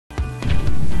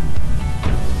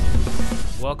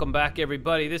Welcome back,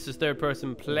 everybody. This is Third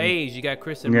Person Plays. You got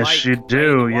Chris and Yes, Mike. you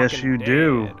do. Yes, Walking you Dead.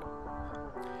 do.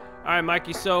 All right,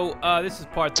 Mikey. So this is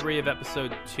part 3 of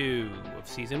episode 2 of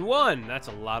season 1. That's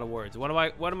a lot of words. What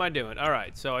am I doing? All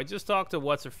right. So I just talked to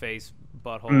what's her face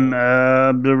butthole.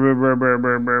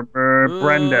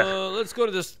 Brenda. Let's go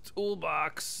to this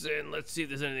toolbox and let's see if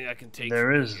there's anything I can take.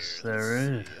 There from is. here.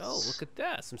 There Let's is. see. Oh, look at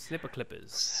that. Some snipper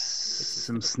clippers.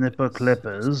 Some snipper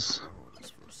clippers.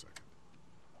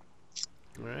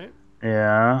 All right.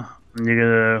 Yeah.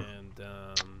 You're gonna.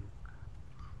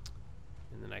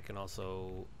 And then I can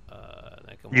also.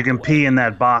 You can pee in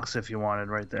that box if you wanted,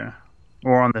 right there,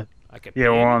 or on the. I can Yeah, pee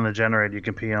or in on the generator. You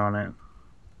can pee on it.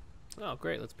 Oh,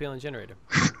 great. Let's pee on the generator.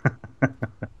 I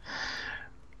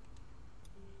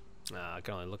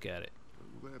can only look at it.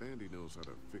 I'm glad Andy knows how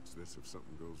to fix this if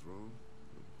something goes wrong.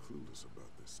 I'm clueless about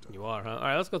this stuff. You are, huh? All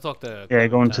right, let's go talk to. Yeah,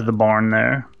 go into the barn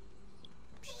there.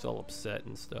 She's all upset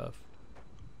and stuff.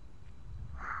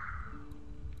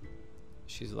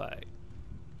 She's like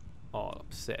all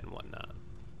upset and whatnot.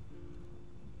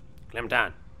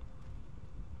 Clementine,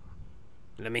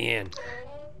 let me in.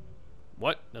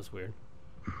 What? That's weird.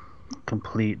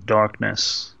 Complete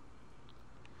darkness.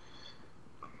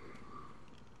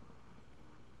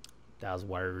 That was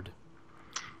weird.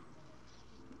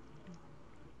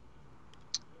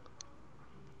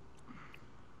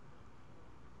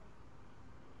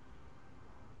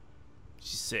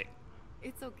 She's sick.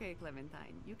 It's okay,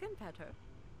 Clementine. You can pet her.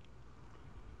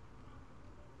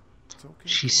 It's okay.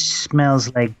 She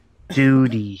smells like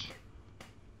duty.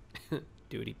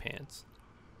 Duty pants.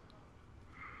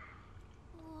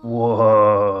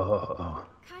 Whoa.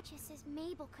 Katja says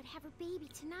Mabel could have her baby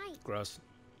tonight. Gross.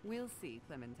 We'll see,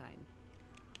 Clementine.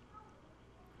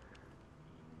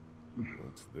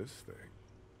 What's this thing?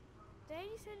 Daddy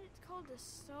said it's called a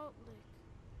salt lick.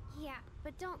 Yeah,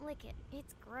 but don't lick it.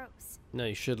 It's gross. No,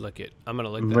 you should lick it. I'm gonna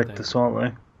lick that Lick thing. the salt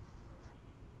lick.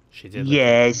 She did. Lick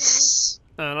Yes.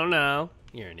 it. I don't know.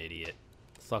 You're an idiot.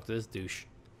 Let's talk to this douche.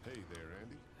 Hey there,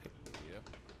 Andy. Yep.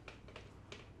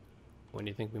 When do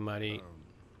you think we might eat?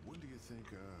 When do you think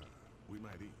we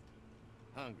might eat?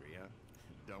 Hungry, huh?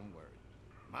 Don't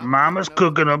worry. Mama's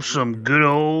cooking up some good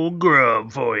old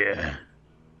grub for you.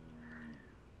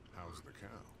 How's the cow?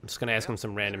 I'm just gonna ask him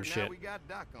some random Now shit. we got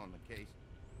Doc on the case.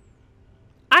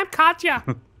 I'm Katja.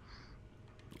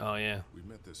 Oh yeah. We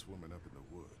met this woman up in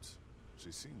the woods.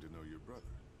 She seemed to know your brother.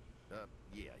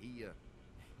 Yeah,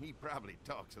 he probably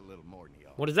talks a little more than he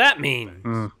ought. What does that mean?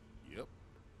 Mm. Yep.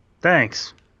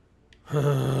 Thanks.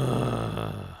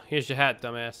 Here's your hat,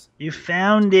 dumbass. You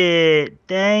found it.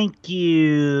 Thank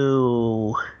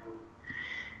you.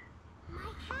 My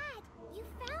hat! You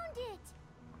found it!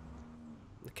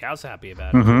 The cow's happy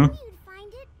about it. Mm-hmm. You'd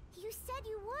find it. You said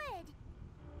you would.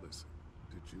 Listen,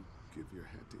 did you give your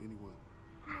hat to anyone?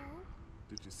 No.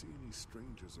 Did you see any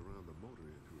strangers around the motor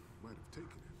inn who might have taken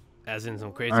it? As in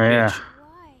some crazy Oh, yeah. bitch.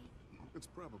 Why? It's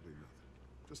probably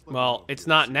nothing. Just let me Well, know it's if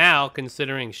not you- now,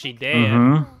 considering she dead.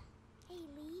 Mm-hmm. Hey,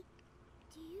 Lee.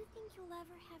 Do you think you'll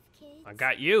ever have kids? I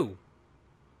got you.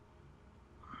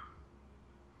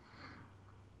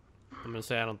 I'm gonna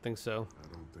say I don't think so.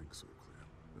 I don't think so, Clem.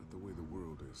 Not the way the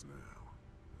world is now.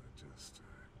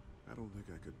 I don't think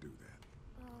I could do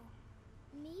that. Oh,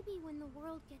 maybe when the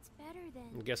world gets better then.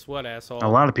 And guess what, asshole? A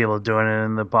lot of people are doing it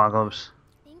in the apocalypse.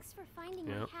 Thanks for finding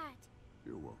Yep. my hat.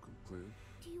 You're welcome, Clem.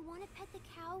 Do you want to pet the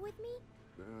cow with me?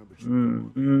 Nah, but you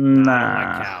Nah, I don't like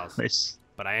Nah. cows.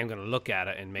 But I am gonna look at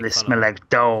it and make They fun smell of like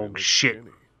dog shit. it.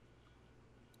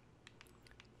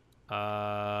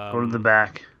 Go to the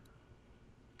back.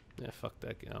 Yeah, fuck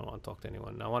that. I don't want to talk to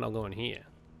anyone. I want to go in here.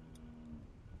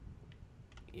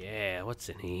 Yeah, what's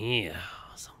in here?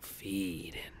 Some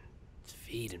feed and it's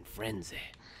feed and frenzy.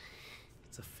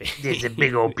 It's a feed. There's a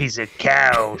big old piece of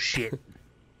cow shit.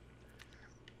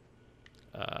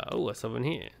 Oh, what's up in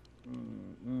here?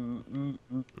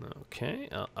 Okay.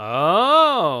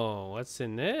 Oh, what's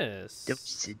in this?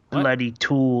 Those What? bloody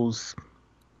tools.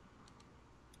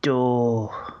 Oh.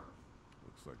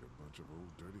 looks like a bunch of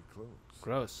old dirty clothes.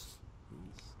 Gross.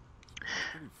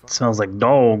 Pretty fine. Smells like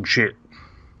dog shit.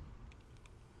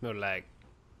 No, like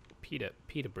pita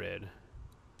bread.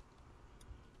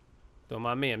 Don't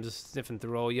mind me. I'm just sniffing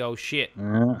through all yo shit.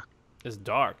 Yeah, It's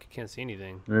dark. Can't see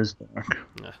anything. it is dark.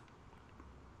 Nah.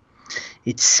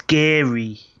 It's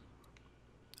scary.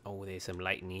 Oh, there's some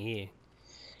lightning here.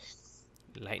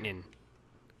 Lightning.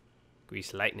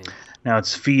 Grease lightning. Now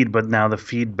it's feed, but now the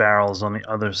feed barrel's on the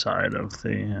other side of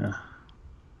the.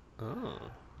 Oh.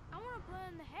 I want to play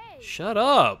in the hay. Shut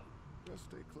up, Just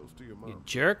stay close to your you mom.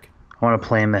 jerk. I want to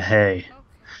play in the hay. Okay.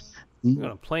 You're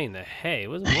gonna play in the hay.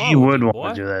 What's wrong You with would you, want boy?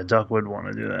 to do that. Duck would want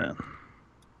to do that.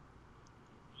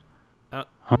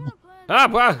 I'm not playing. Ah,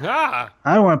 bah, ah.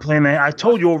 I don't want to play in that. I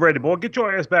told you already, boy. Get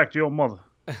your ass back to your mother.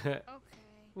 Okay.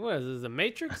 What is this, the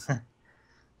Matrix?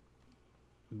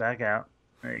 Back out.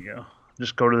 There you go.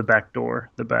 Just go to the back door.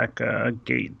 The back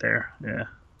gate there. Yeah.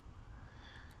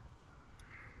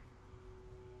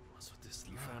 What's with this?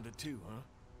 You found it too, huh?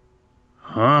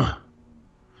 Huh?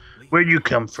 Where'd you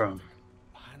come from?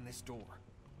 Behind this door.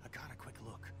 I got a quick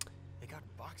look. They got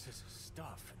boxes of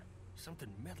stuff and something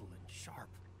metal and sharp.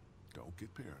 Don't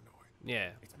get paranoid. Yeah.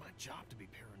 It's my job to be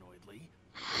paranoid, Lee.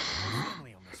 There's no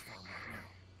family on this farm right now.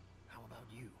 How about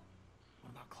you?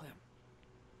 What about Clem?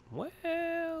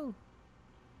 Well,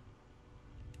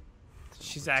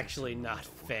 she's actually not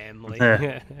family. Yeah.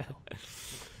 That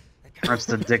guy- That's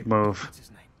the dick move. What's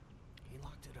his name? He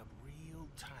locked it up real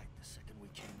tight the second we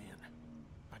came in.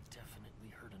 I definitely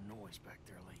heard a noise back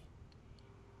there, Lee.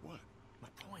 What? My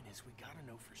point is, we gotta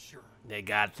know for sure. They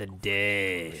got the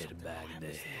dead Something back will happen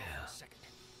there. to them for a second.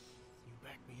 You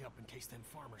back me up in case them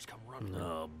farmers come running.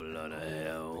 Oh, blood of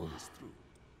hell. Think this through.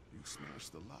 You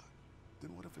smashed the lock.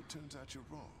 Then what if it turns out you're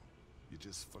wrong? You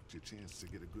just fucked your chance to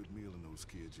get a good meal in those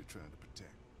kids you're trying to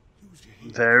protect. Use your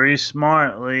head. Very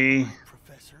smartly.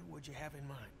 Professor, what'd you have in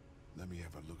mind? Let me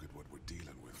have a look at what we're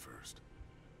dealing with first.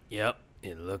 Yep,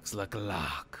 it looks like a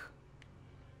lock.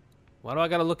 Why do I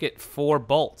gotta look at 4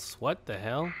 bolts? What the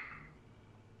hell?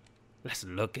 Let's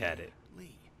look at it.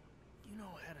 Lee, you know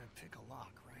how to pick a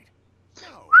lock, right?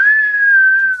 No. Why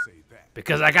would you say that?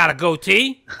 Because I got a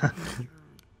goatee? You're,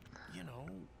 you know,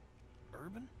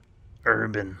 urban?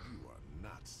 Urban. You are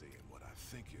not saying what I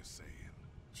think you're saying.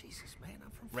 Jesus, man,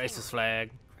 I'm from Racist Florida.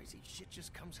 flag. Crazy shit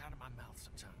just comes out of my mouth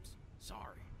sometimes.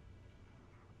 Sorry.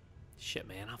 Shit,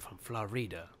 man, I'm from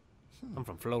Florida. I'm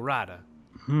from Florida.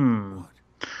 Hmm. What?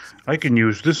 See, I can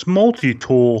use this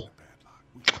multi-tool bad luck.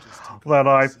 We can just take that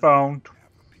I ourselves, found. have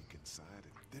a peek inside,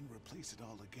 and then replace it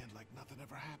all again like nothing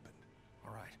ever happened.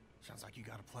 All right, sounds like you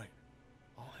got a plan.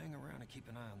 I'll hang around and keep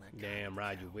an eye on that guy. Damn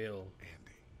right you will.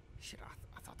 Andy. Shit,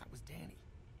 I thought that was Danny.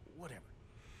 Whatever.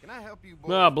 Can I help you,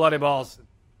 boys? Oh, bloody balls.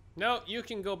 No, you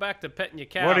can go back to petting your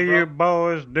cow, What are bro. you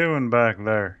boys doing back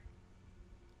there?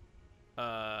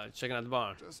 Checking out the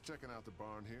barn. Just checking out the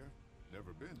barn here.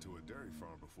 Never been to a dairy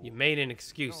farm before. You made an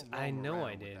excuse. Don't I roam know around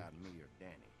I did. without me or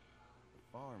Danny. The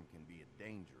farm can be a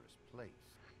dangerous place.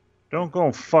 Don't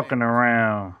go fucking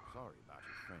around Sorry about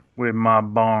your friend. with my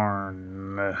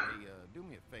barn. Hey, do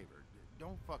me a favor.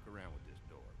 Don't fuck around with this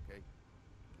door, okay?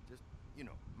 Just, you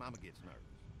know, Mama gets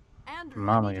nervous. Andrew, I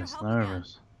Mama need your gets help again.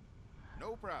 nervous.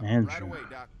 No problem. Right Andrew. away,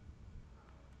 Doc.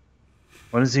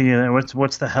 What is he?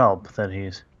 What's the help that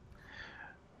he's?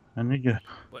 I need you.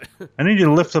 What? I need you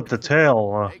to lift up the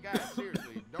tail. Hey, guys,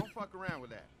 seriously, don't fuck around with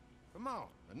that. Come on,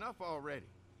 enough already.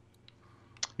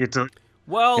 You have to.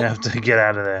 Well, You have to get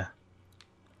out of there.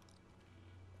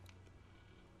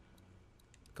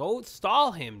 go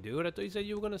stall him, dude. I thought you said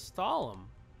you were gonna stall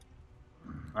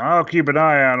him. I'll keep an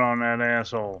eye out on that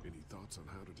asshole. Any thoughts on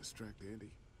how to distract Andy?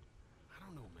 I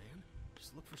don't know, man.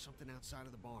 Just look for something outside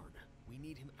of the barn. We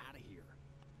need him out of here.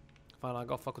 Fine, I'll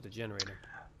go fuck with the generator.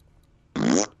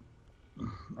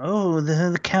 Oh,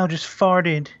 the cow just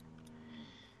farted.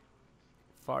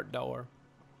 Fart door.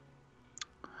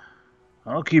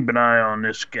 I'll keep an eye on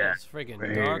this guy. It's friggin'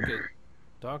 right dark. here.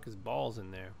 Dark as balls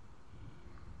in there.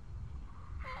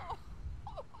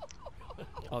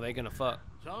 Oh, they gonna fuck.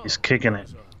 So, He's kicking it.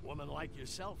 does a woman like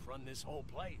yourself run this whole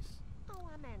place? Oh,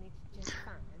 I managed just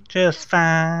fine. Just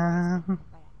fine.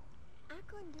 I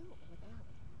couldn't do it without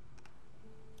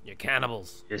it. You're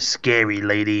cannibals. You scary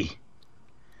lady.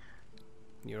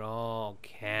 You're all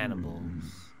cannibals.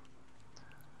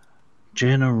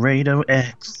 Generator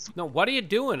X. No, what are you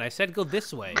doing? I said go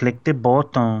this way. Click the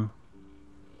button.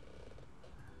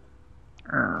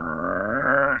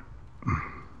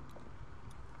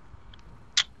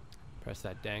 Press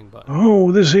that dang button.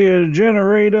 Oh, this here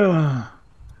generator.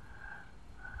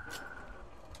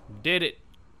 Did it.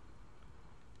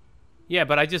 Yeah,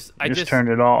 but I just Turned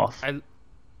it off.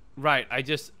 Right, I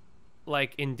just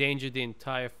like endangered the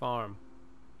entire farm.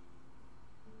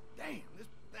 Damn, this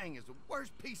thing is the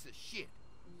worst piece of shit.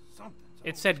 Something's It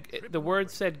always said tripping the word over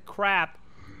it. said crap.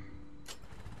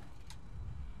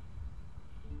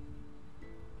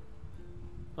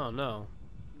 Oh no.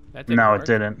 That didn't No, work. it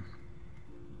didn't.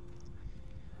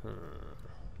 Okay.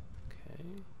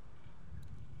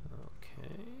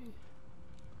 Okay.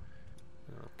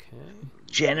 Okay.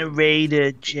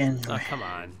 Generator. Oh, come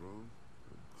on. Wrong?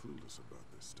 I'm clueless about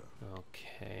this stuff.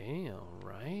 Okay,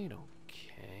 alright,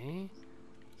 okay.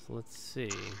 So let's see.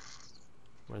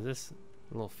 Where's this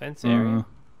little fence area?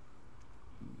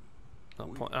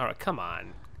 Oh, alright, come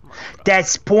on. Come on, bro.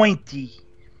 That's pointy.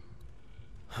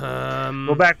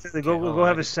 Go back to the okay, hold go on,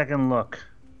 have a second look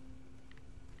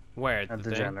where at the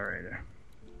thing? generator.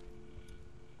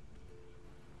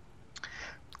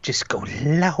 Just go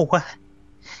lower.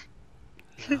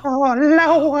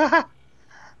 Lower.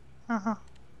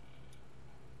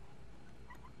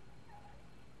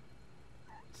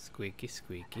 Squeaky,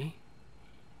 squeaky.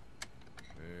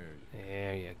 There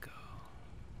There you go.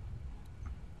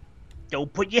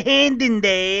 Don't put your hand in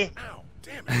there. Ow,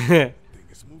 damn it. I Thing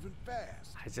is moving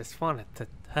fast. just wanted to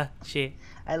touch it.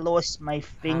 I lost my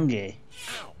finger.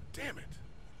 Ow, damn it.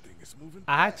 Thing is moving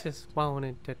I fast. just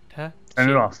wanted to touch Turn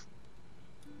it it. off.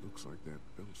 Looks like that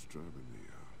belt's driving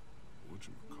the,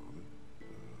 whatchamacallit?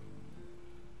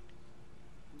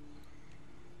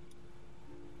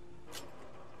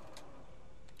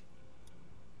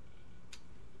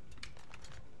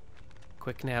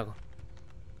 Quick now.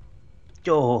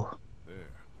 Oh, There,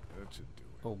 that should do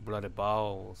it. Oh, bloody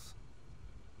balls.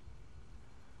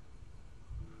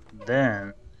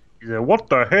 then he said, "What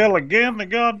the hell again? The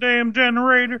goddamn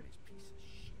generator." This piece of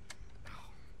shit. Oh,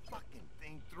 fucking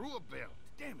thing threw a belt.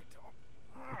 Damn it, dog.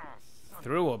 Oh, son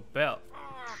Through a belt.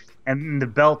 And the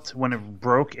belt, when it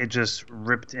broke, it just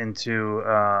ripped into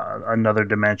another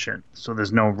dimension. So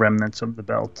there's no remnants of the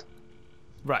belt.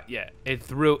 Right, yeah. It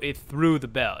threw the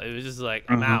belt. It was just like,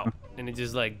 I'm out. And it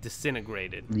just like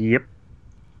disintegrated. Yep.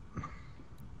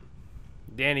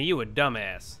 Danny, you a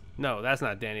dumbass. No, that's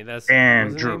not Danny. That's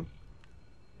Andrew. what's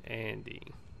his name? Andy.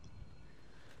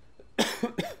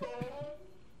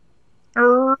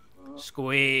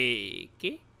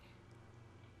 Squeaky.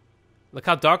 Look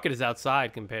how dark it is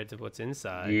outside compared to what's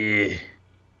inside. Yeah.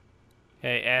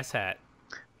 Hey, asshat.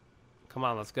 Come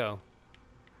on, let's go.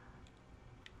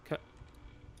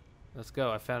 Let's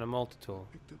go. I found a multi-tool.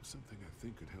 Picked up something I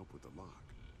think could help with the lock.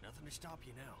 Nothing to stop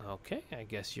you now. Okay, I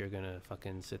guess you're gonna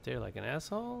fucking sit there like an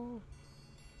asshole.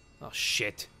 Oh,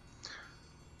 shit.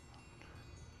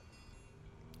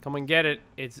 Come and get it.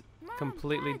 It's Mom,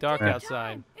 completely Dad, dark dinner outside.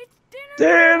 time. It's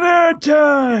dinner Dinner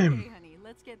time. Okay, honey,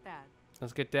 let's get that.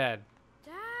 Let's get Dad.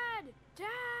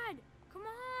 Dad, come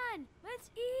on. Let's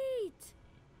eat.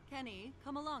 Kenny,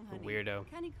 come along, honey. Weirdo.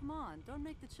 Kenny, come on. Don't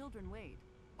make the children wait.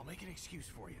 I'll make an excuse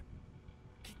for you.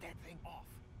 Get that thing off.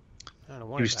 I don't know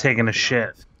what He was about taking a looking shit.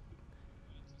 on this.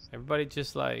 Everybody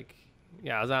just like,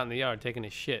 yeah, I was out in the yard taking a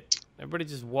shit. Everybody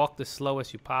just walk the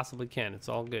slowest you possibly can. It's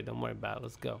all good. Don't worry about it.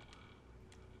 Let's go.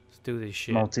 Let's do this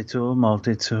shit. Multi-tool,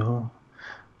 multi-tool.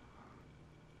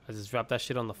 I just drop that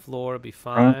shit on the floor. It'll be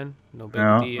fine. No big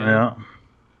Yeah, deal. yeah.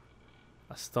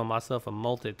 I stole myself a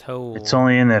multi-tool. It's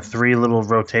only in there 3 little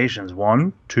rotations.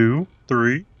 1, 2,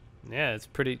 3. Yeah, it's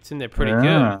pretty. It's in there pretty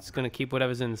Yeah. good. It's gonna keep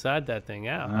whatever's inside that thing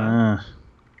out. Huh?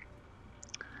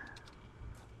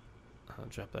 I'll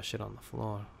drop that shit on the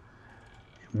floor.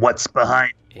 What's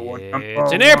behind?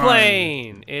 It's an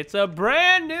airplane. It's a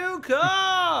brand new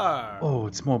car. Oh,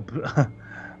 it's more.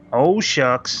 Oh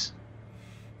shucks.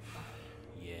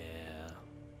 Yeah.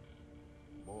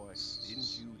 Boy,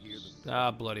 didn't you hear the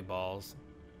Ah, bloody balls.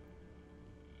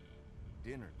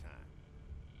 dinner time?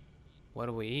 What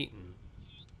are we eating?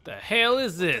 The hell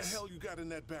is What the this? hell you got in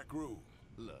that back room?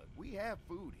 Look, we have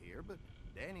food here, but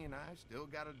Danny and I still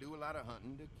got to do a lot of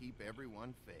hunting to keep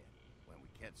everyone fed. When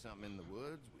we catch something in the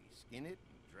woods, we skin it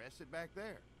and dress it back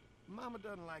there. Mama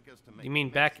doesn't like us to make. You mean a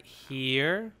mess back in the house,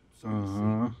 here? So you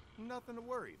Mhm. see, nothing to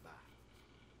worry about.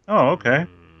 Oh, okay.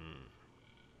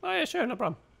 Oh yeah, sure, no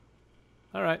problem.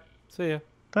 All right, see ya.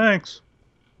 Thanks.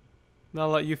 I'll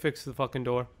let you fix the fucking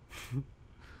door.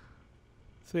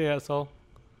 See ya, asshole.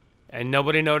 And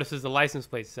nobody notices the license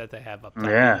plates that they have up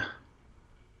there. Yeah.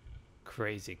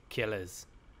 Crazy killers.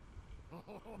 Oh,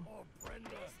 Brenda,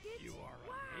 you are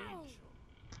an angel.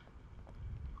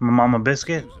 My mama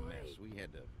biscuit. It was a mess. We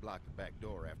had to block the back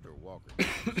door after a walker got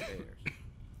upstairs.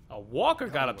 A walker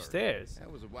got Don't worry. upstairs.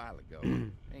 That was a while ago.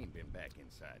 Ain't been back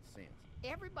inside since.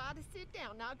 Everybody sit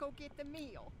down. Now go get the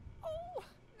meal. Oh,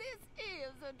 this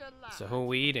is a delight. So who are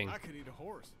we eating? I could eat a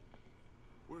horse.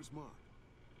 Where's Mark?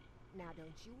 Now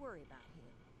don't you worry about him.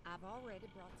 I've already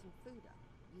brought some food up.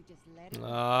 You just let him.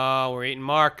 Oh, we're eating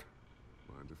Mark.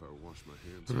 Mind if I wash my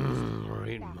hands? first? We're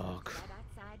eating That Mark. one's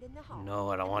right outside in the hall. No,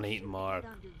 I don't And wanna you eat shouldn't Mark.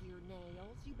 get under your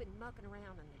nails. You've been mucking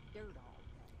around in the dirt all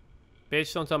day.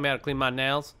 Bitch, don't tell me how to clean my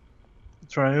nails.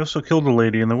 That's right. I also killed a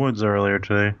lady in the woods earlier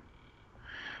today.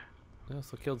 I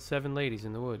also killed 7 ladies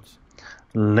in the woods.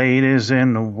 Ladies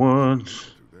in the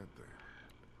woods. Do that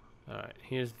thing. Alright,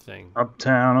 here's the thing.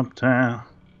 Uptown, uptown.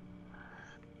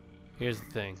 Here's the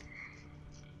thing.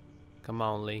 Come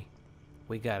on, Lee.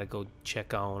 We gotta go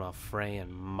check on our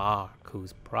friend Mark,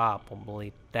 who's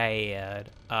probably dead.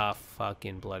 Ah,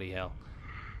 fucking bloody hell.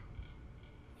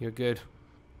 You're good.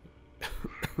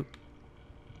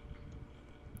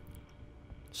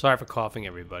 Sorry for coughing,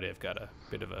 everybody. I've got a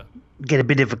bit of a... Get a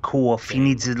bit of a cough. He Thing.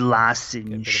 needs a Get a bit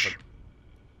lozenge. of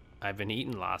a I've been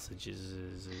eating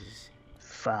lozenges.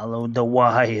 Follow the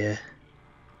wire.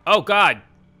 Oh, God.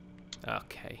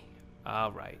 Okay.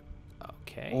 All right.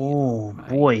 Okay. Oh, Right.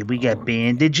 boy. We got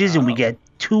bandages and we Oh. got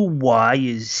 2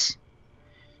 wires.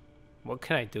 What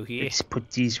can I do here? Let's put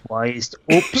these wires...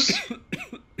 Oops.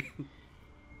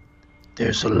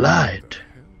 There's a light.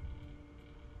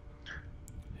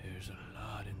 There's a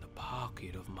lot in the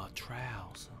pocket of my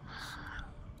trousers.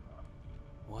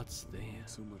 What's there?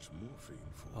 So much morphine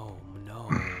for. Oh, no.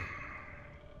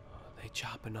 They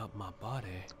chopping up my body.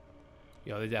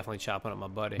 Yo, they're definitely chopping up my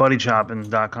buddy.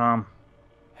 BuddyChopping.com.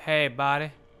 Hey,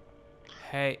 buddy.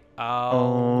 Hey.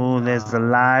 Oh, there's the no.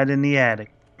 light in the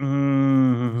attic.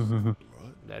 Mm.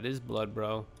 That is blood,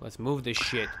 bro. Let's move this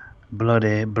shit.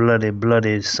 Bloody, bloody,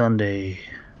 bloody Sunday.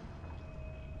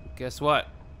 Guess what?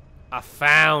 I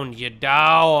found your door.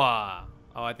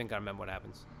 Oh, I think I remember what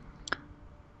happens.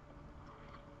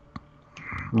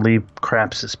 Lee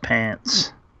craps his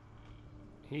pants.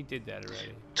 He did that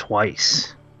already.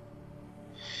 Twice.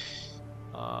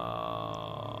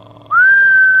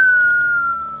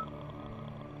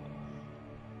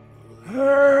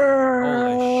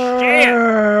 Holy shit!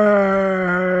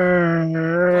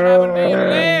 What happened to your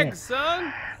legs,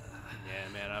 son? Yeah,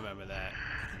 man, I remember that.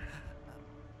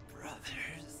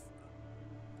 Brothers.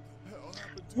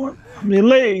 What? How many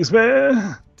legs,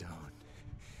 man? Don't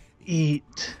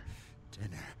Eat.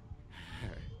 dinner.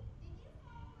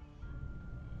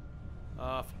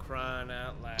 Oh, for crying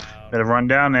out loud. Better run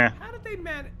down there. How did they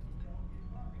manage?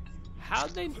 How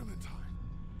did they? Clementine.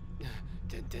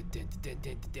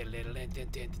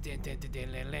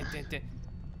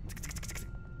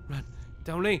 Run!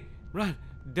 Don't eat! Run!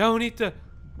 Don't eat the!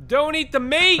 Don't eat the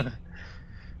meat!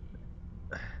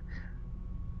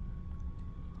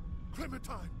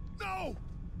 Clementine, no!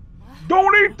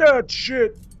 Don't eat that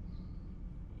shit.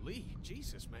 Lee,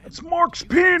 Jesus, man. It's Mark's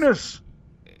penis.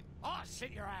 Oh,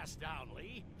 sit your ass down,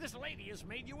 Lee. This lady has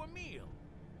made you a meal.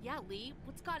 Yeah, Lee,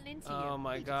 what's gotten into you? Oh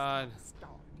my God!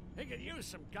 They could use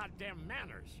some goddamn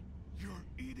manners. You're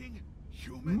eating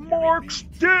human Mark's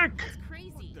meat? dick. That's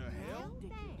crazy. The hell?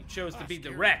 You chose to be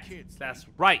Scary direct. kids, That's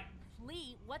right.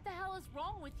 Lee, what the hell is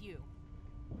wrong with you?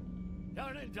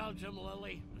 Don't indulge him,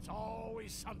 Lily. There's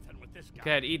always something with this guy.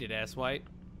 Go ahead, eat it, ass white.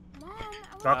 Mom,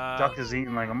 Duck is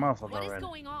eating like a motherfucker What is already.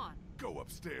 going on? Go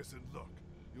upstairs and look.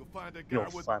 You'll find a guy You'll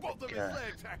with find a both of his guy.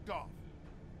 legs hacked off.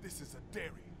 This is a dairy,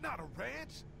 not a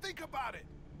ranch. Think about it.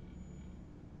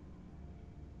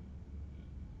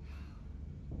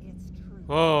 It's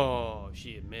true. Oh,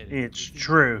 she admitted. It's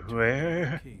true.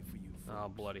 Eh? Oh,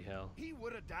 bloody hell. He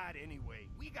would have died anyway.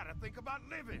 We gotta think about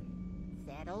living.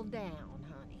 Settle down,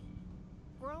 honey.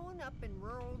 Growing up in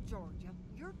rural Georgia,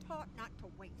 you're taught not to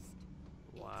waste.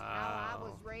 It's how I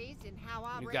was Wow. raised and how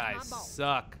I You raised guys my boys.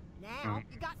 suck. Now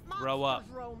you got Grow up.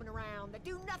 monsters roaming around that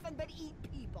do nothing but eat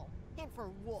people. And for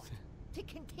what? To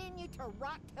continue to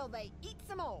rot till they eat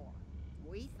some more.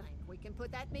 We think we can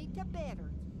put that meat to better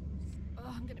use. Oh,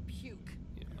 I'm gonna puke.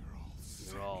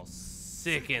 You're all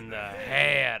sick in the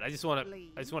head. I just want to.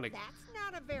 I just want to That's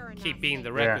not a very keep nice being thing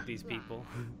direct Yeah. with these people.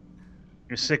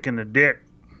 You're sick in the dick.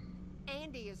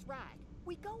 Andy is right.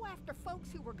 We go after folks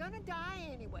who were gonna die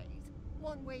anyways,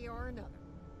 one way or another.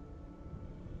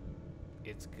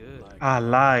 It's good. I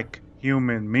like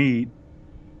human meat.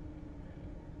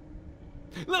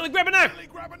 Lily, grab a knife. Lily,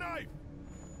 grab a knife.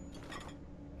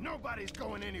 Nobody's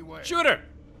going anywhere. Shoot her.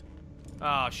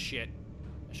 Oh shit.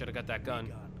 I should have got that gun.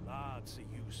 Got lots of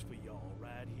use for y'all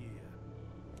right here.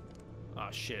 Oh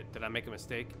shit. Did I make a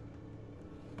mistake?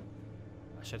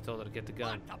 I should have told her to get the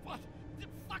gun. What? The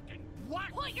fucking what?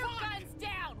 Put your guns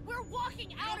down! We're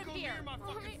walking out of here! my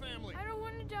Mommy, I don't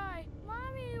want to die.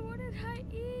 Mommy, what did I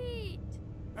eat?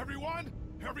 Everyone,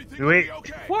 everything You will ate- be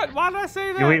okay. What? Why did I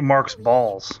say that? You ate Mark's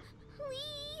balls.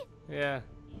 Yeah.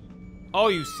 Oh,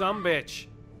 you sumbitch.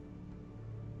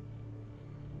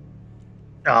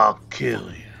 I'll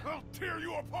kill you. I'll tear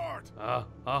you apart.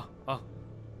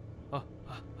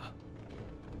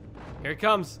 Here he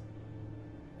comes.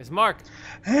 It's Mark.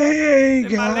 Hey,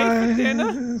 Am I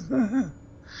late for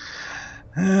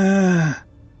guys.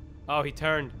 Oh, he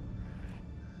turned.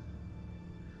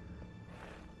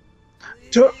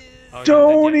 Don't, Oh, he's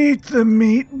don't not dead yet. eat the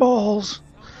meatballs.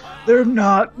 They're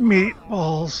not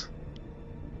meatballs.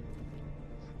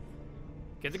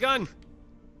 Get the gun.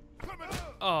 Clementine.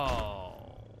 Oh.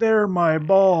 They're my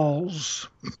balls.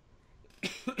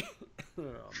 Oh,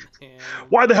 man.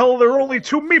 Why the hell are there only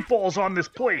 2 meatballs on this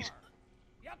plate?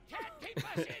 You can't keep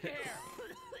us in here.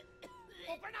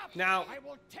 Open up. Now, I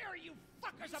will tear you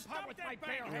fuckers apart with my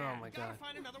bare oh hands. my god.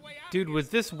 Find another way out Dude, of was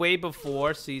this way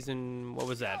before season, what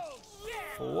was that?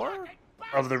 4?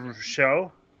 Of the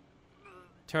show?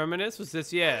 Terminus? Was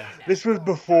this, yeah. This was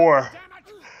before. Damn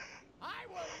it! I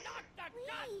will knock that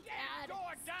goddamn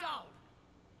door down.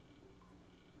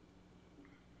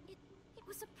 It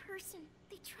was a person.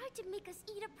 They tried to make us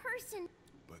eat a person.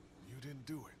 But you didn't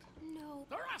do it. No.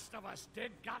 The rest of us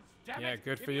did, goddammit. Yeah,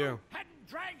 good for If you. hadn't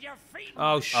dragged your feet.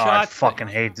 Oh, Oh, shut I the- fucking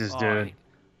hate this Oh, dude. I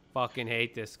fucking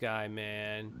hate this guy,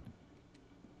 man.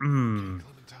 Mmm.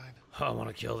 Clementine, I want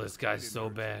to kill this guy so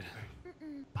bad.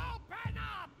 Open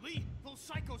up! Lee, those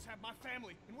psychos have my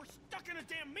family, and we're stuck in a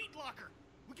damn meat locker.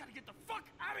 We gotta get the fuck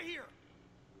out of here.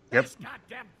 Yep. This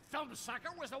goddamn film sucker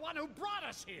was the one who brought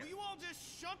us here. Will you all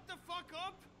just shut the fuck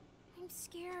up? I'm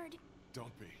scared.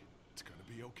 don't be. It's gonna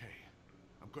be okay.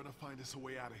 I'm gonna find us a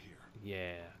way out of here.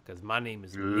 Yeah, because my name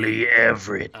is Lee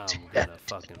Everett. I'm gonna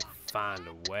fucking find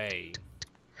a way.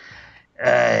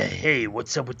 Hey,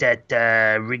 what's up with that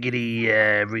riggedy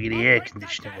air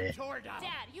conditioner there?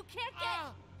 Dad, you can't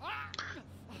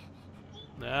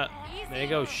get. There you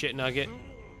go, shit nugget.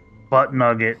 Butt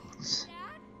nuggets.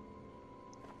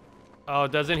 Oh,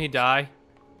 doesn't he die?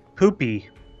 Poopy.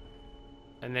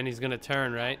 And then he's gonna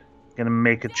turn, right? Gonna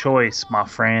make a choice, my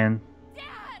friend. Dad!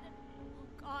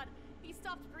 Oh God, he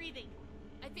stopped breathing.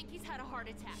 I think he's had a heart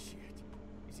attack. Shit.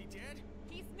 Is he dead?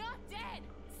 He's not dead.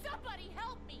 Somebody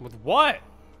help me. With what?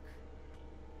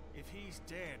 If he's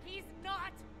dead, He's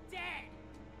not dead.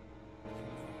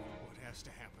 what has to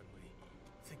happen, Lee?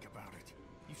 Think about it.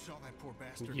 You saw that poor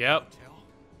bastard Yep. in the hotel?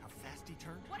 How fast he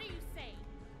turned? What are you saying?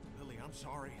 Lily, I'm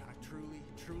sorry. I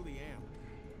truly am.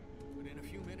 But in a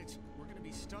few minutes, we're gonna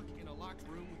be stuck in a locked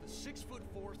room with a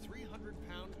 6'4",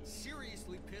 300-pound,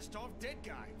 seriously pissed off dead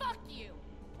guy. Fuck you.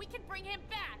 We can bring him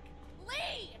back.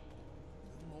 Lee!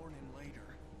 We'll mourn him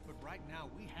later. But right now,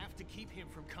 we have to keep him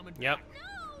from coming Yep. back.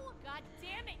 No! God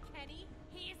damn it, Kenny.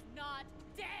 He's not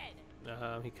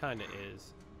dead. He kinda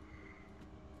is.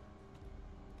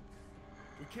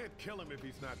 We can't kill him if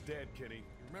he's not dead, Kenny.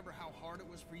 You remember how hard it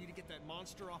was for you to get that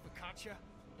monster off of Katya?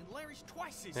 And Larry's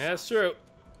twice his Yeah, that's size. true.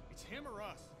 It's him or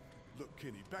us. Look,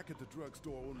 Kenny, back at the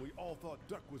drugstore when we all thought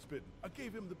Duck was bitten, I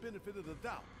gave him the benefit of the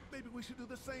doubt. Maybe we should do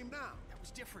the same now. That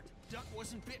was different. Duck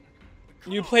wasn't bitten. But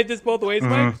come You on. played this both ways, Mhm.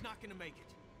 Mike? He's not gonna make it.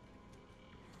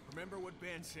 Remember what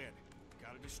Ben said.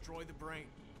 Gotta destroy the brain.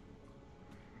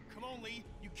 Come on, Lee.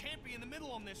 You can't be in the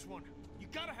middle on this one. You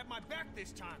gotta have my back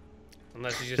this time.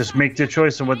 Unless you Just make the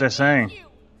choice of what they're saying. You.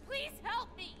 Please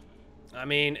help me. I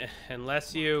mean,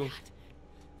 unless you...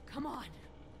 Come on.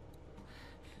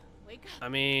 Wake up. I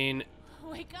mean,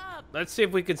 Wake up. let's see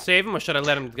if we could save him, or should I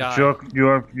let him die?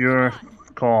 Your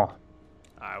call.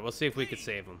 Alright, we'll see if we could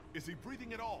save him. Is he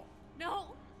breathing at all?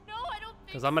 No. No, I don't think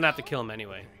Because I'm gonna have to so. kill him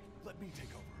anyway. Let me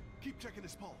take over. Keep checking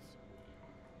his pulse.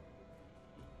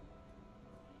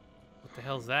 What the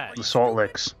hell's that? The salt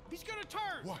licks. He's gonna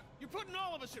turn. What? You're putting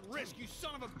all of us at risk, you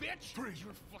son of a bitch. Three.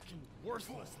 You're fucking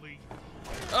worthless, Lee.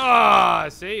 Ah,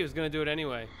 see, he was gonna do it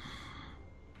anyway.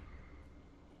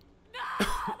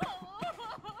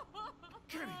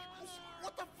 Kenny,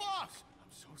 what the fuck? I'm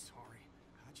so sorry.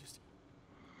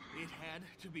 It had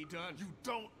to be done. You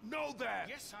don't know that.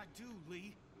 Yes, I do,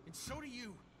 Lee. And so do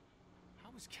you. I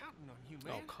was counting on you,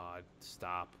 man. Oh God,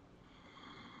 stop.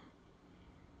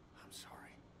 I'm sorry.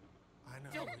 I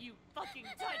know. Don't you fucking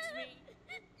touch me.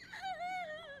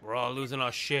 We're all losing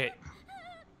our shit.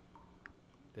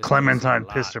 This Clementine is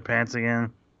a pissed her lot. pants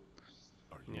again.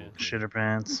 Yeah. Shit her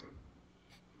pants.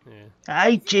 Yeah.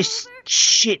 I just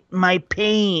shit my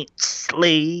pants,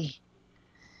 Lee.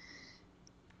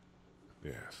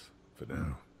 Yes, for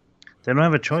now. They don't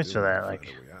have a choice Still for that. gotta Like,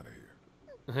 find a way out of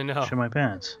here. I know. shit my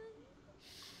pants.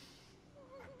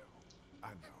 I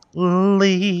know.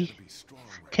 Lee, Gotta be strong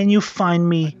right can you find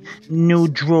me new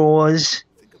drawers?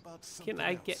 Think about something Can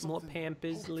I else, get more something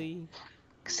Pampers, Lee?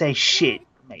 Cause I shit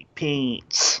my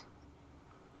pants.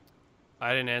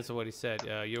 I didn't answer what he said.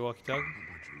 Your walkie-talkie? How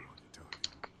about you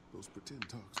walkie-talkie? Those pretend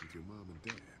talks with your mom and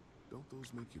dad, don't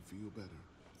those make you feel better?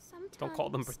 Sometimes Don't call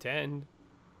them pretend.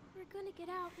 we're gonna get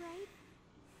out, right?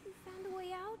 We found a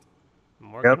way out.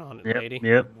 I'm working Yep, on it, yep, lady.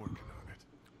 yep. I'm working on it.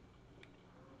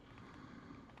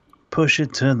 Push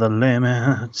it to the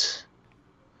limit.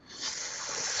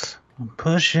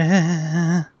 Push it.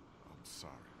 I'm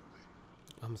sorry,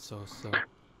 Lily. I'm so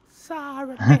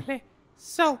sorry, Lily.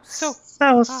 So So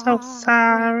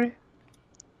sorry.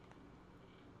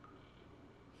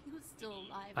 He was still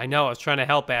alive. I know. I was trying to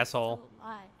help, asshole. Still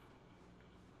alive.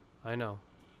 I know.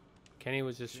 Kenny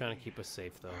was just trying to keep us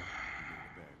safe, though. You made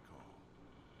a bad call.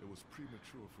 There was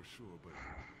premature for sure, but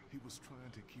he was trying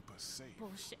to keep us safe.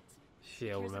 Bullshit. She'll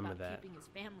He cares remember about that. keeping his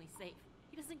family safe.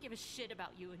 He doesn't give a shit about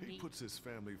you and He me. puts his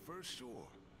family first, sure,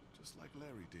 just like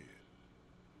Larry did.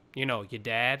 You know, your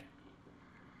dad.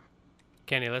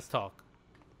 Kenny, let's talk.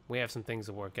 We have some things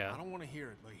to work I out. don't want to hear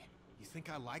it, Lee. You think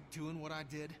I like doing what I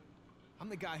did? I'm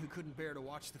the guy who couldn't bear to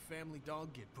watch the family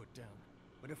dog get put down.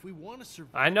 But if we want to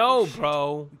survive, I know, this shit,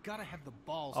 bro. we gotta have the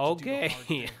balls to do the Okay, hard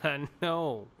thing. I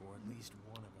know. Or at least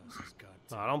one of us has got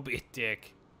to. Oh, don't be a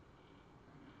dick.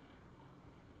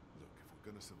 Look, if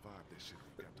we're gonna survive this shit,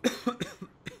 we got to work together.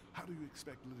 How do you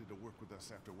expect Lily to work with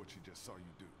us after what she just saw you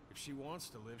do? If she wants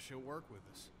to live, she'll work with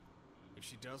us. If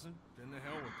she doesn't, then the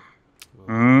hell with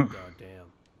her. Oh, God damn.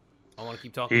 I want to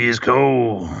keep talking. He's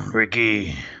cold,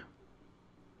 Ricky.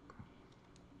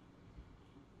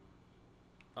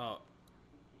 Oh,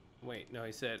 wait, no,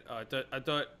 he said. I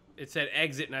thought it said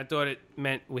exit, and I thought it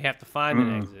meant we have to find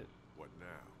an exit. What now?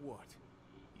 What?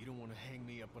 You don't want to hang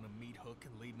me up on a meat hook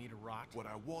and leave me to rot? What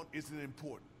I want isn't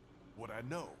important. What I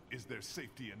know is their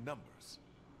safety in numbers.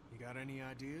 You got any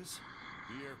ideas?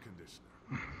 The air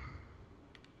conditioner.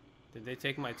 Did they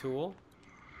take my tool?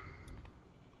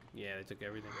 Yeah, they took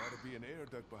everything. There ought to be an air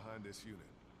duct behind this unit.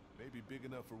 Maybe big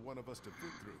enough for one of us to fit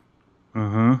through.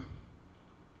 Mm-hmm.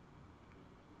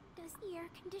 Does the air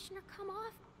conditioner come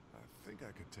off? I think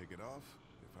I could take it off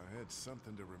if I had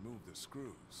something to remove the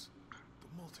screws. The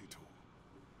multi-tool.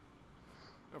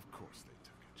 Of course they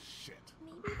took it. Shit.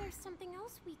 Maybe there's something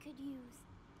else we could use.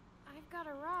 I've got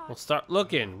a rock. Well, start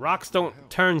looking. Rocks don't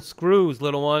turn screws,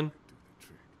 little one. Do the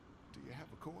trick. Do you have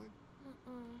a coin?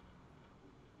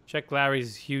 Check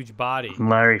Larry's huge body.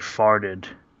 Larry farted.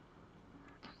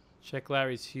 Check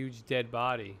Larry's huge dead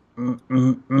body.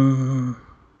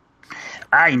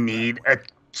 I need a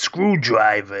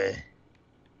screwdriver.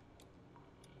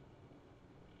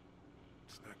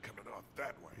 It's not coming off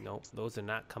that way. Nope, those are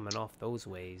not coming off those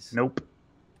ways. Nope.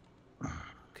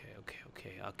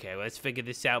 Okay. Let's figure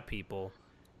this out, people.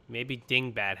 Maybe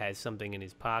Dingbat has something in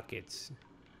his pockets.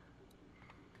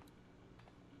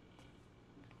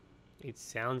 It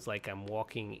sounds like I'm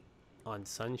walking on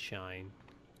sunshine.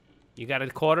 You got a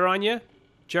quarter on you,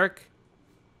 jerk?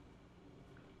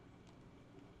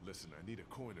 Listen, I need a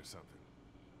coin or something.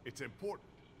 It's important.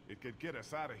 It could get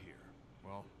us out of here.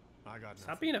 Well, I got nothing.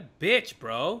 Stop being a bitch,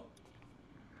 bro.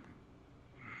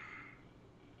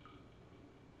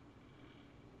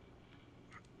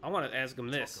 I want to ask him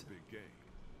this. Talk a big game,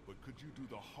 but could you do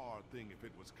the hard thing if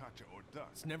it was Katja or It's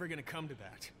Dust? never gonna come to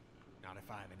that. Not if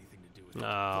I have anything to do with it.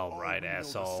 All right, we know the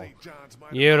asshole. St. John's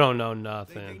might You have- don't know They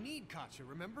nothing. need Katja,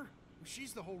 remember?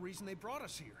 She's the whole reason they brought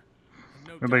us here. And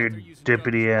no What doubt about your they're using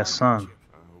deputy Doug's ass bargaining son?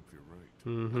 chip. I hope you're right. I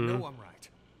Mm-hmm. know I'm right.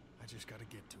 I just gotta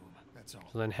get to him. That's all.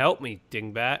 So then help me,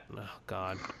 Dingbat. Oh,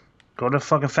 God. Go to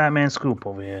fucking Fat Man Scoop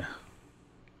over here.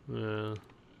 Yeah.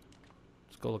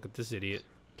 Let's go look at this idiot.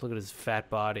 Look at his fat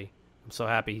body. I'm so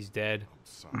happy he's dead. I'm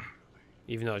sorry, Lily.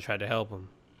 Even though I tried to help him.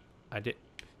 I did.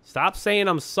 Stop saying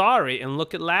I'm sorry and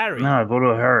look at Larry. No, go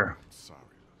to her. I'm sorry,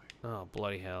 Lily. Oh,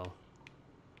 bloody hell.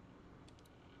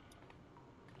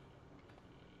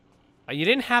 You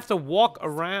didn't have to walk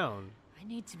around. I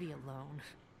need to be alone.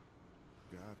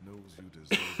 God knows you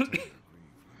deserve time to grieve, Lily.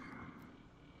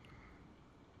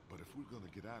 But if we're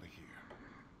gonna get out of here,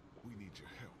 we need your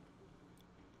help.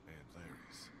 And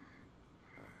Larry's.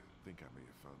 I think I may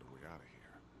have found a way out of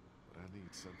here. But I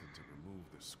need something to remove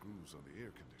the screws on the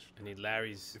air conditioner. I need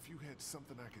Larry's. If you had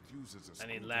something I could use as a I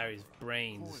need screwdriver, Larry's a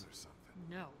brains. coin or something.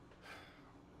 No.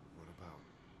 What about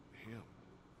him?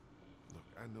 Look,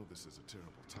 I know this is a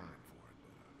terrible time for it,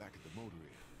 but back at the motor inn,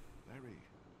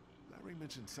 Larry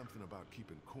mentioned something about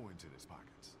keeping coins in his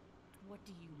pockets. What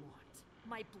do you want?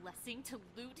 My blessing to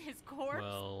loot his corpse?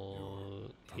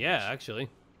 Well, yeah, actually.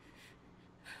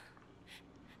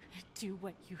 Do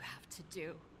what you have to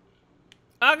do.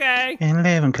 Okay. In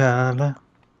living color.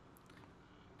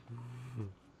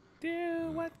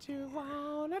 Do what you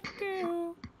wanna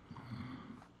do.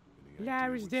 Any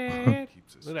Larry's idea which dead.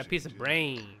 keeps us Look at that piece of changing?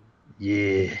 brain.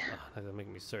 Yeah. Oh, that's gonna make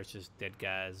me search this dead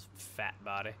guy's fat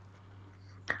body.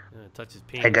 Touch his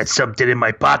penis. I got something in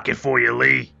my pocket for you,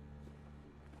 Lee.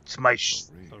 It's my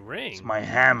a ring. it's my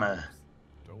hammer.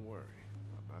 Don't worry,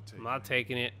 I'm not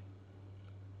taking it.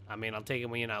 I mean, I'll take it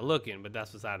when you're not looking, but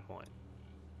that's beside the point.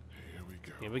 Here we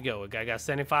go. Here we go. I got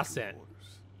 75 cents.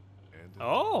 Orders. And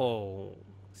Oh,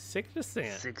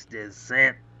 60%. 60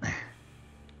 cent.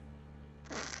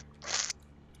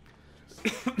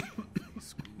 these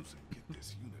screws and get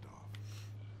this unit off.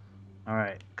 All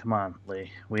right, come on, Lee.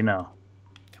 We know.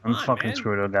 Come I'm on, fucking man.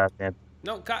 screwed up, goddamn.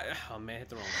 No, God. Oh, man, hit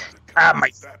the wrong button. Ah, my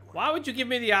That way. Why would you give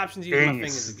me the option to use my thing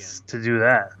fingers is again? to do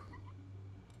that.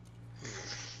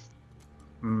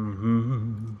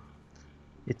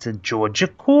 It's a Georgia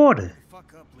quarter.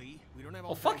 Fuck up, Lee. We don't have Well,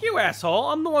 all fuck day. you, asshole.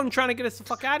 I'm the one trying to get us the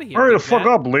fuck out of here. Hurry the Big fuck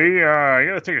Matt. up, Lee. You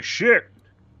gotta take a shit.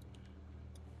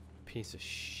 Piece of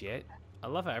shit. I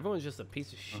love how everyone's just a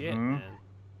piece of shit, Mhm. man.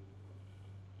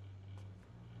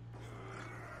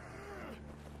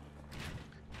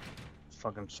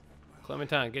 Fucking.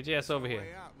 Clementine, get your ass over here.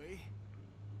 Way out, Lee.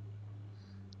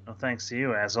 No thanks to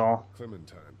you, asshole.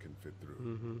 Clementine can fit through.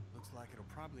 Mm-hmm. Looks like it'll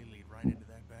probably lead right into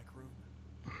that back room.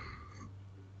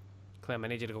 Clem, I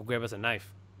need you to go grab us a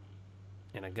knife.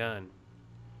 And a gun.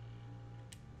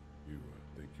 You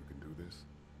think you can do this?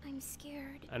 I'm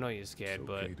scared. I know you're scared, It's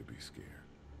but okay to be scared.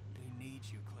 We need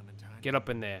you, Clementine. get up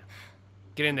in there.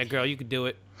 Get in there, girl. You can do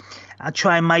it. I'll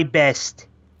try my best.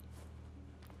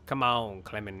 Come on,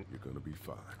 Clement. You're gonna be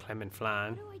fine. What Clement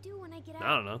flying. do I do when I get out?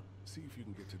 I don't know. See if you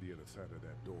can get to the other side of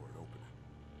that door and open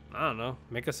it. I don't know.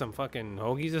 Make us some fucking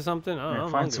hoagies or something. I don't know. Yeah,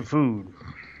 I'm find hungry. some food.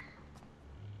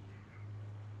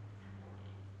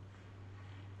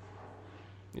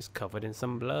 He's covered in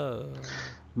some blood.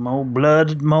 More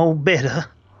blood, more bitter.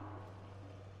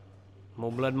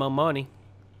 More blood, more money.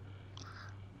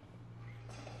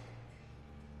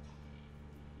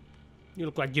 You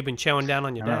look like you've been chowing down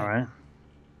on your All dad. right.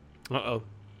 Uh-oh.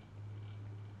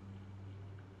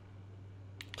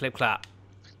 Clip clap.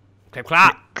 Clip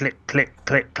clap. Click, click,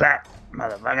 click, clap,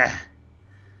 motherfucker. Are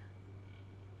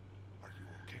you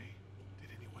okay? Did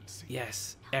anyone see you?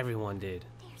 Yes, everyone did.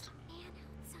 There's a man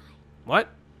outside. What?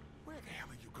 Where the hell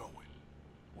are you going?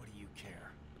 What do you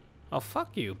care? Oh,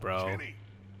 fuck you, bro. Jenny,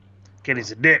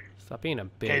 Kitty's a dick. Stop being a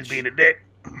Kitty's bitch. being a dick.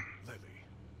 Lily,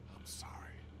 I'm sorry.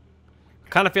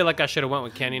 Kind of feel like I should have went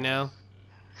with Kenny now.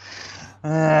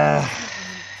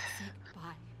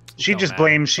 She Don't just matter.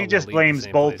 blames. She They'll just lead the blames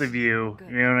same both place. of you. Good.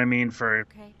 You know what I mean? For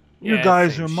Okay. you Yeah,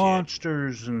 guys same are shit.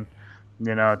 monsters, and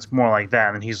you know it's more like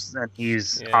that. And he's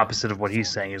Yeah. opposite of what he's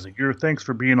saying. He's like, "You're thanks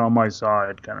for being on my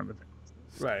side," kind of a thing.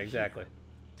 Right, exactly.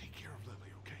 Take care of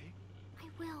Lily, okay? I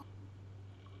will.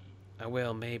 I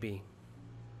will, maybe.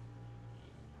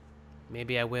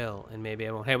 Maybe I will, and maybe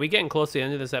I won't. Hey, are we getting close to the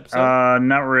end of this episode?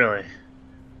 Not really.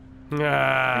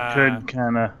 Ah, It could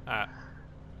kind of. ah,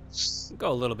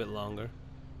 go a little bit longer.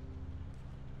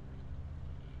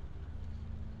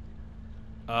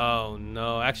 Oh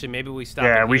no! Actually, maybe we stop.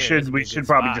 Yeah, it we here. should. This would We be a should good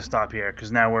probably spot. just stop here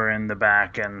because now we're in the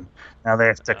back, and now they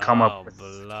have to come Oh, up with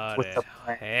bloody the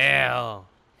plan. hell!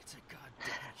 It's a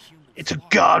goddamn human. It's a slaughter.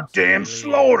 goddamn It really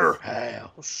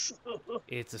slaughterhouse.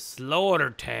 It's a slaughter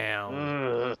town.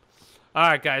 Ugh. All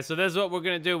right, guys. So this is what we're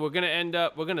gonna do. We're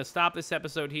gonna stop this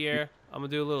episode here. I'm gonna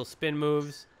do a little spin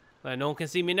moves. No one can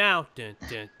see me now. You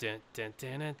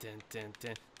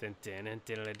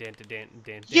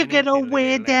gotta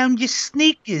wear down your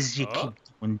sneakers. You keep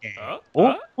doing that.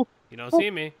 You don't see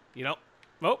me. You don't.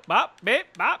 Oh, bop,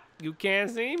 bip, bop. You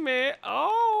can't see me.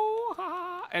 Oh, ha,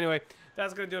 ha. Anyway,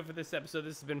 that's gonna do it for this episode.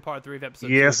 This has been part 3 of episode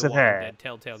 2 Yes, of The it Walking has. Dead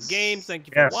Telltale Games. Thank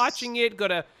you Yes. for watching it. Go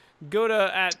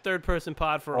to at Third Person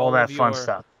Pod for All that of fun your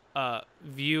stuff.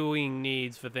 viewing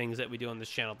needs for things that we do on this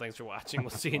channel. Thanks for watching. We'll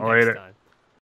see you Later. next time.